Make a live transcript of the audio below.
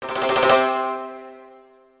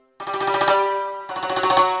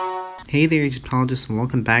Hey there, Egyptologists, and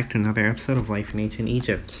welcome back to another episode of Life in Ancient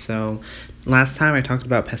Egypt. So, last time I talked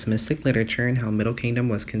about pessimistic literature and how Middle Kingdom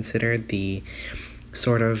was considered the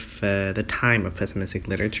the time of pessimistic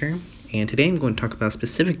literature. And today I'm going to talk about a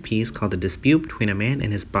specific piece called The Dispute Between a Man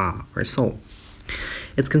and His Ba, or Soul.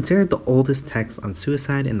 It's considered the oldest text on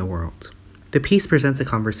suicide in the world. The piece presents a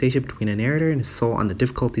conversation between a narrator and his soul on the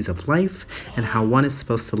difficulties of life and how one is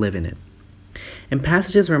supposed to live in it. In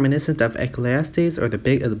passages reminiscent of Ecclesiastes or the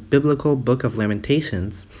biblical Book of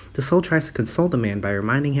Lamentations, the soul tries to console the man by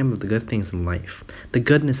reminding him of the good things in life, the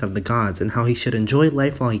goodness of the gods, and how he should enjoy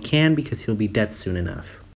life while he can because he will be dead soon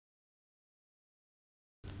enough.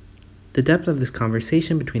 The depth of this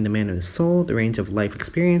conversation between the man and his soul, the range of life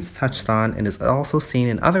experience touched on, and is also seen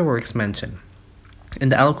in other works mentioned. In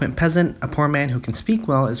The Eloquent Peasant, a poor man who can speak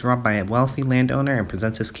well is robbed by a wealthy landowner and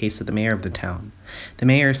presents his case to the mayor of the town. The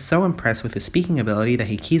mayor is so impressed with his speaking ability that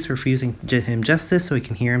he keeps refusing him justice so he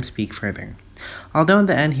can hear him speak further. Although in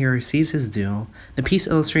the end he receives his due, the piece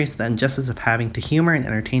illustrates the injustice of having to humor and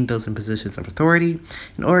entertain those in positions of authority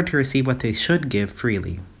in order to receive what they should give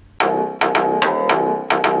freely.